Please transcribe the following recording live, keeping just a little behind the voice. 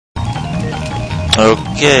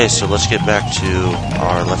Okay, so let's get back to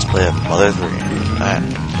our Let's Play of Mother 3. Alright.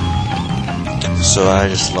 So I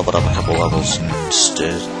just leveled up a couple levels and just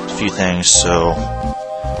did a few things, so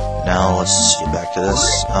now let's get back to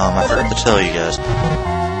this. I forgot to tell you guys,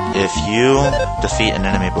 if you defeat an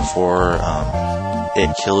enemy before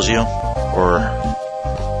it kills you, or,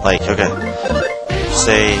 like, okay,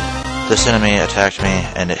 say this enemy attacked me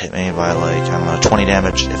and it hit me by, like, I don't know, 20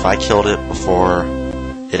 damage. If I killed it before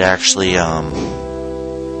it actually,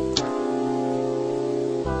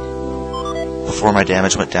 before my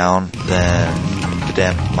damage went down,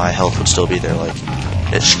 then my health would still be there. Like,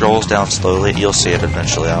 it scrolls down slowly. You'll see it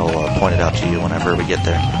eventually. I'll point it out to you whenever we get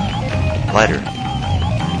there. Lighter.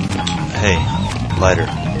 Hey, Lighter.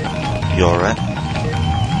 You alright?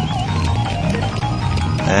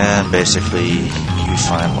 And basically, you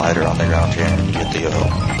find Lighter on the ground here, and you get the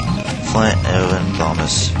Flint, Owen,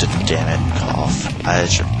 Thomas. Damn it, cough. I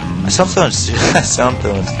sound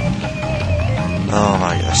so. Oh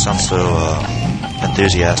my gosh, I sound so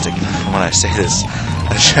enthusiastic when I say this.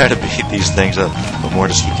 I try to beat these things up, but more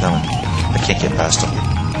just keep coming. I can't get past them.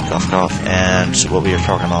 Cough, cough. And what we are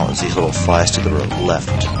talking about is these little flies to the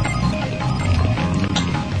left,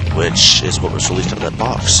 which is what was released out of that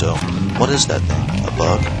box. So, what is that thing? A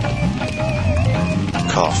bug?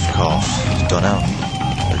 Cough, cough. Don't know.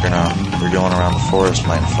 They're going around the forest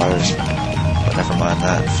lighting fires. But never mind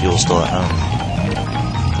that. Fuel's still at home.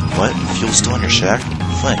 What? Fuel's still in your shack?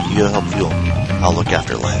 Flint, you go help Fuel. I'll look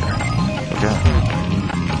after it later. Okay.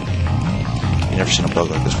 You've never seen a bug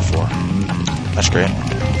like this before. That's great.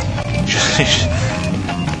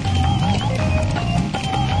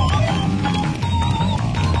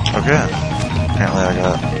 Okay. Apparently I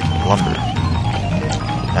got lumber.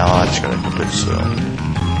 Now I just gotta equip it, so...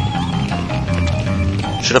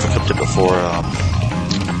 Should have equipped it before I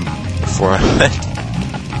went.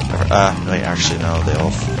 Wait, actually, no, I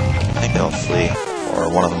think they all flee. Or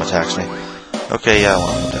one of them attacks me. Okay, yeah,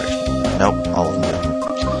 one of them attacks me. Nope, all of them do.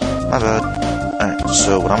 My bad. Alright,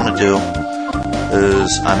 so what I'm gonna do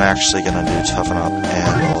is I'm actually gonna do Toughen Up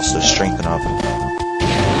and also Strengthen Up.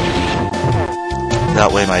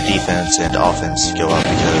 That way my defense and offense go up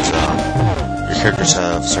because your characters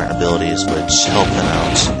have certain abilities which help them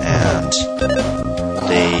out, and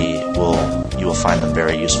you will find them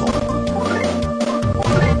very useful.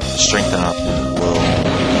 Strengthen Up will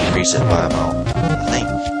increase it by about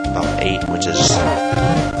 8, which is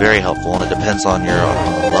very helpful, and it depends on your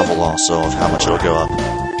level also of how much it'll go up.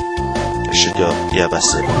 It should go up, yeah, by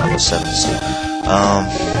 7.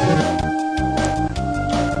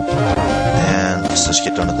 And let's just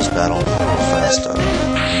get done with this battle real fast.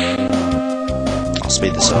 I'll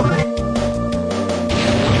speed this up.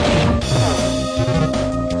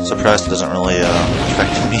 Surprised it doesn't really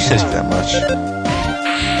affect the music that much.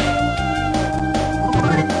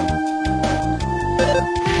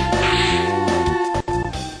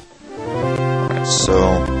 So,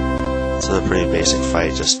 it's a pretty basic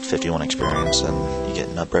fight, just 51 experience, and you get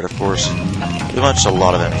Nut Bread, of course. Pretty much a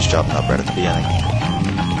lot of enemies drop Nut Bread at the beginning.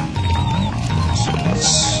 So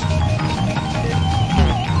let's...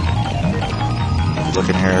 If you look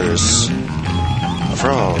in here, there's a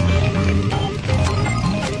frog.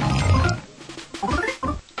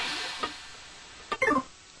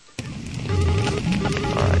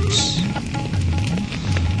 Alright.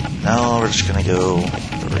 Now we're just gonna go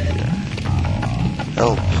over here.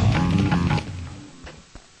 Help.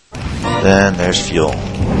 Then there's Fuel.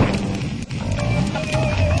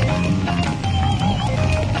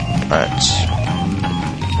 Alright.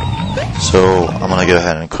 So, I'm gonna go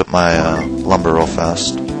ahead and equip my lumber real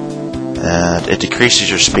fast. And it decreases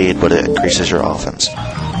your speed, but it increases your offense.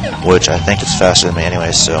 Which I think is faster than me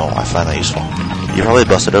anyway, so I find that useful. You probably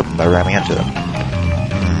busted open by ramming into it.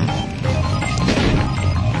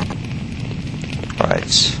 Alright.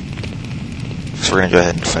 So we're gonna go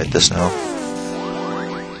ahead and fight this now.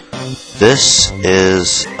 This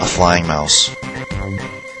is a flying mouse.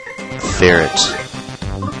 Ferret.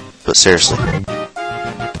 But seriously.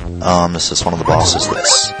 This is one of the bosses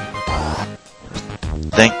that's... I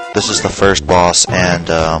think this is the first boss, and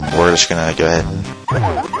we're just gonna go ahead and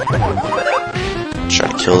try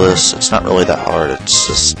to kill this. It's not really that hard, it's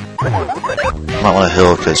just... You might want to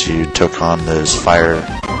heal because you took on those fire...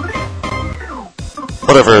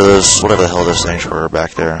 Whatever the hell those things were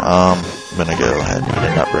back there. I'm gonna go ahead and eat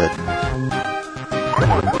a Nut Bread.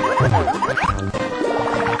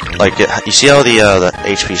 Like, you see how the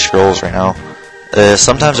HP scrolls right now?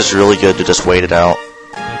 Sometimes it's really good to just wait it out,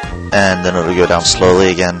 and then it'll go down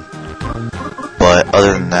slowly again. But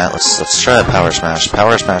other than that, let's try a Power Smash.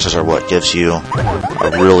 Power Smashes are what gives you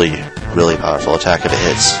a really, really powerful attack if it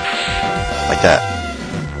hits. like that.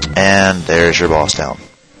 And there's your boss down.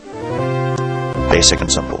 Basic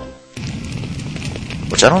and simple.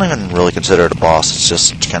 Which I don't even really consider it a boss, it's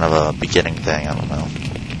just kind of a beginning thing, I don't know.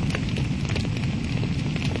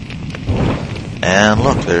 And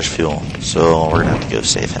look, there's fuel. So we're gonna have to go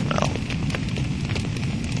save him now.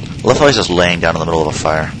 I love how he's just laying down in the middle of a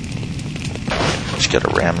fire. Just gotta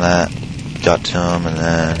ram that, got to him, and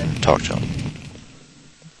then talk to him.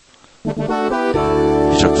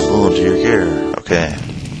 You took fuel into your gear. Okay.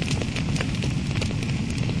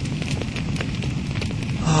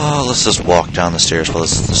 Oh, let's just walk down the stairs while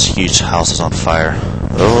this huge house is on fire.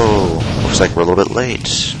 Oh, looks like we're a little bit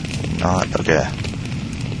late. Not, okay.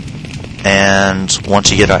 And once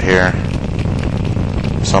you get out here,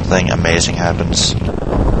 something amazing happens.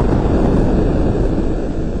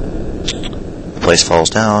 The place falls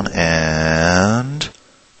down, and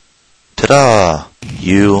ta-da!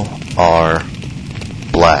 You are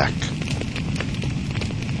black.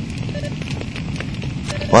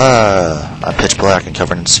 Wow, I'm pitch black and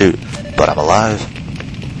covered in soot, but I'm alive.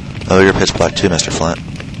 Oh, you're pitch black too, Mr. Flint.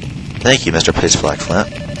 Thank you, Mr. Pitch Black Flint.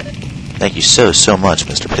 Thank you so much,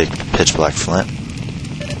 Mr. Pitch Black Flint.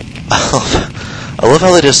 I love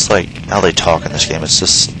how they just, like, how they talk in this game. It's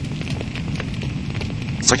just...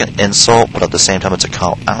 it's like an insult, but at the same time it's a I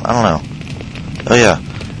don't know. Oh yeah,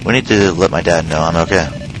 we need to let my dad know I'm okay.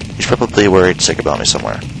 He's probably worried sick about me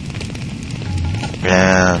somewhere.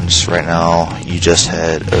 And right now, you just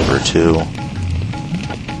head over to...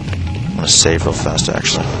 I'm gonna save real fast,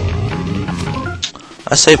 actually.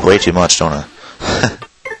 I save way too much, don't I?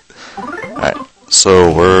 Alright,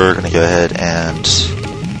 so we're gonna go ahead and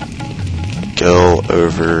go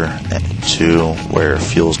over to where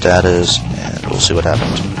Fuel's dad is, and we'll see what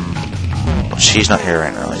happens. She's not here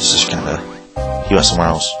right now, he's just kinda... he went somewhere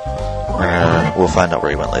else. We'll find out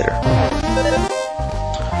where he went later.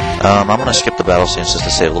 I'm gonna skip the battle scenes just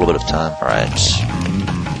to save a little bit of time. Alright.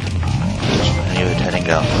 Continue heading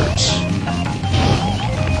downwards.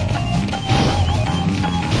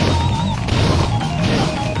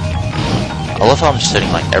 I love how I'm just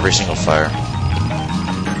hitting like every single fire.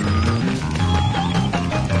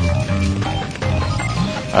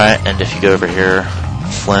 Alright, and if you go over here,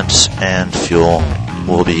 Flint and Fuel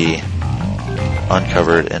will be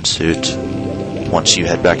uncovered in suit once you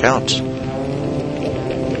head back out.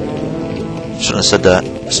 Shouldn't have said that.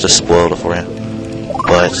 It's just spoiled it for you.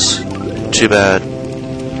 But too bad,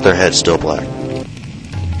 their head's still black.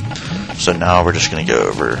 So now we're just gonna go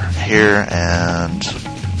over here and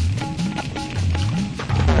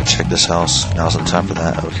check this house. Now's the time for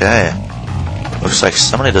that. Okay. Looks like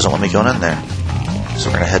somebody doesn't want me going in there. So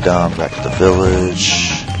we're gonna head down back to the village.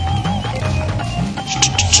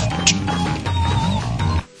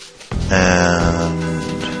 And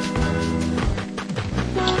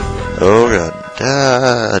oh god,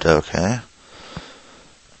 Dad, okay.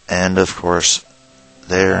 And of course,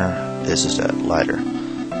 there is his dad, Lighter.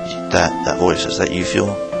 That voice, is that you,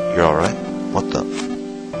 Fuel? You're alright? What in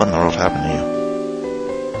the world happened to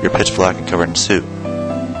you? You're pitch black and covered in soot.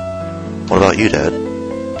 What about you, Dad?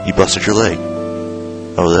 You busted your leg.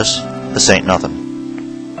 Oh, this ain't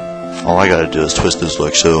nothing. All I gotta do is twist this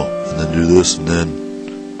like so, and then do this, and then...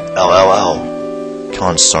 ow, ow, ow.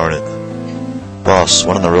 Consarn it. Boss,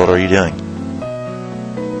 what in the world are you doing?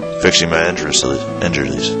 Fixing my injuries,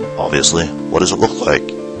 obviously. What does it look like?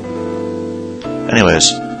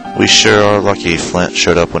 Anyways, we sure are lucky Flint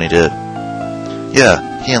showed up when he did.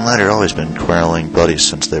 Yeah, he and Lighter always been quarreling buddies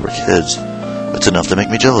since they were kids. It's enough to make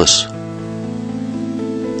me jealous.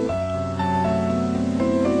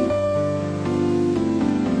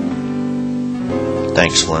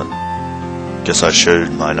 Thanks, Flint. Guess I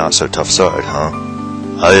showed my not-so-tough side, huh?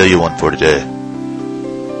 I owe you one for today.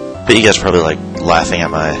 But you guys are probably, like, laughing at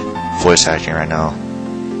my voice acting right now.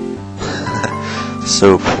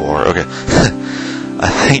 So poor. Okay. I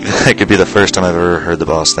think that could be the first time I've ever heard the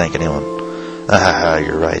boss thank anyone.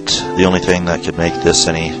 You're right. The only thing that could make this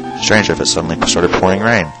any stranger if it suddenly started pouring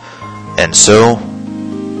rain. And so,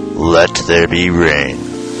 let there be rain.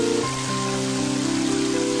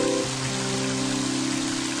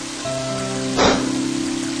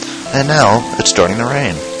 And now, it's starting to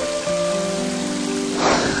rain.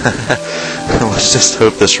 Let's just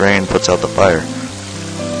hope this rain puts out the fire.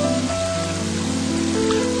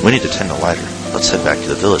 We need to tend to Lighter. Let's head back to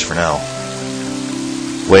the village for now.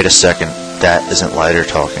 Wait a second. That isn't Lighter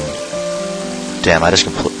talking. Damn, I just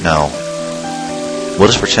no. We'll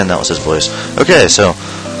just pretend that was his voice. Okay, so...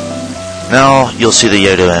 now, you'll see the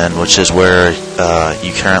Yodo Inn, which is where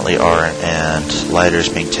you currently are, and Lighter's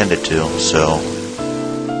being tended to, so...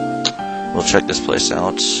 we'll check this place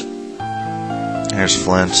out. Here's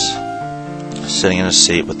Flint. sitting in a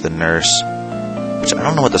seat with the nurse, which I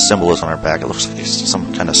don't know what the symbol is on her back. It looks like it's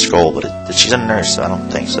some kind of skull, but she's a nurse, so I don't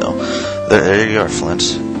think so. There you are, Flint.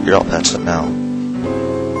 You're all patched up now.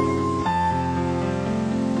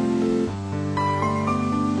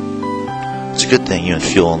 It's a good thing you and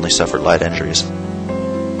Fuel only suffered light injuries.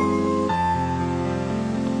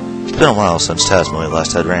 It's been a while since Tazmily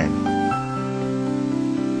last had rain.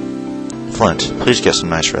 Flint, please get some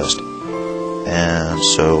nice rest. And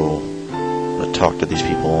so, I talk to these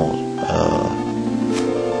people.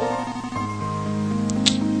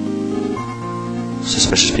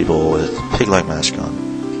 Suspicious people with pig-like masks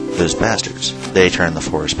on. Those bastards. They turn the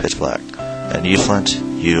forest pitch black. And you, Flint,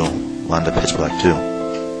 you wound up pitch black too.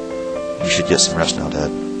 You should get some rest now,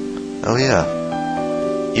 Dad. Oh yeah.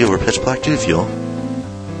 You were pitch black too, Fuel.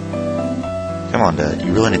 Come on, Dad.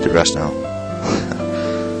 You really need to rest now.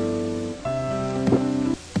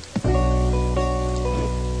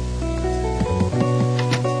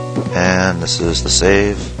 And this is the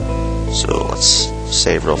save. So let's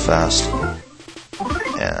save real fast.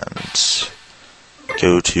 And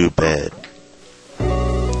go to bed.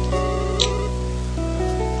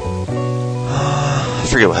 I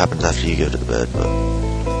forget what happens after you go to the bed, but...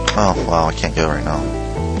 Oh, wow, I can't go right now.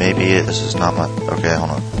 Maybe this is not my... Okay,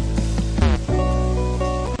 hold on.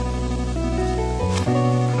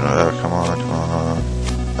 Come on.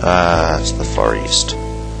 It's the Far East.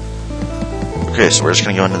 Okay, so we're just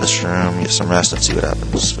going to go into this room, get some rest, and see what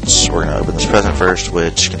happens. So we're going to open this present first,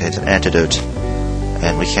 which contains an antidote.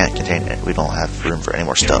 And we can't contain it. We don't have room for any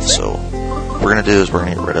more stuff, so what we're going to do is we're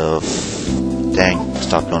going to get rid of... Dang,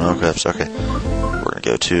 stop going Oakups. Okay. We're going to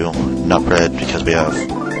go to Nutbread because we have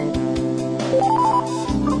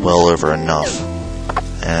well over enough.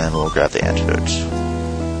 And we'll grab the antidote.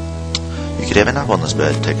 You could have a nap on this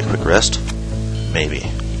bed. Take a quick rest. Maybe.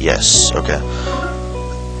 Yes. Okay.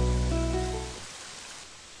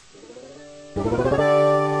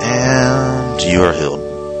 And you are healed.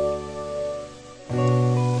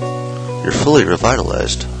 You're fully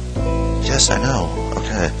revitalized. Yes, I know.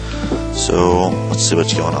 Okay. So, let's see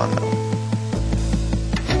what's going on now.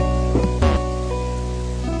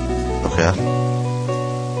 Okay.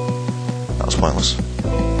 That was pointless.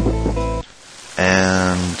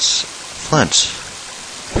 And... Flint.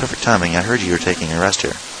 Perfect timing. I heard you were taking a rest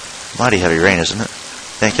here. Mighty heavy rain, isn't it?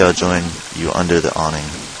 Think I'll join you under the awning.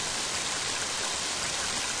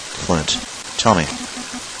 Flint, tell me.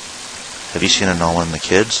 Have you seen Anala and the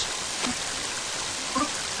kids?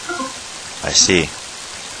 I see.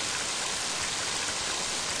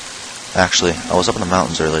 Actually, I was up in the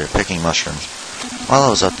mountains earlier, picking mushrooms. While I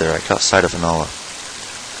was up there, I caught sight of Anala.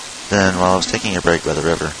 Then, while I was taking a break by the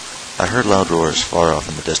river, I heard loud roars far off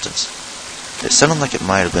in the distance. It sounded like it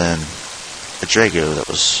might have been a Drago that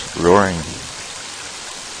was roaring.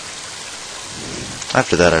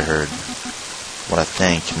 After that, I heard what I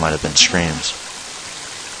think might have been screams.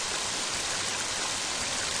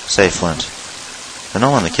 Say, Flint,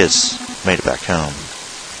 Anala and the kids made it back home,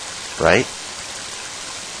 right?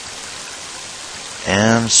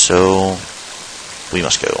 And so, we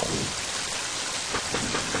must go.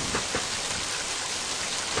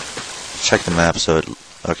 Check the map, so it...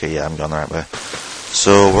 Okay, yeah, I'm going the right way.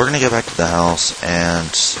 So, we're going to get back to the house, and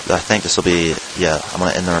I think this will be... Yeah, I'm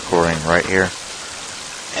going to end the recording right here.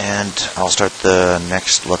 And I'll start the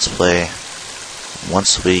next Let's Play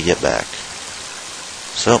once we get back.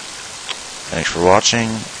 So, thanks for watching.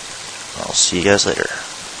 I'll see you guys later.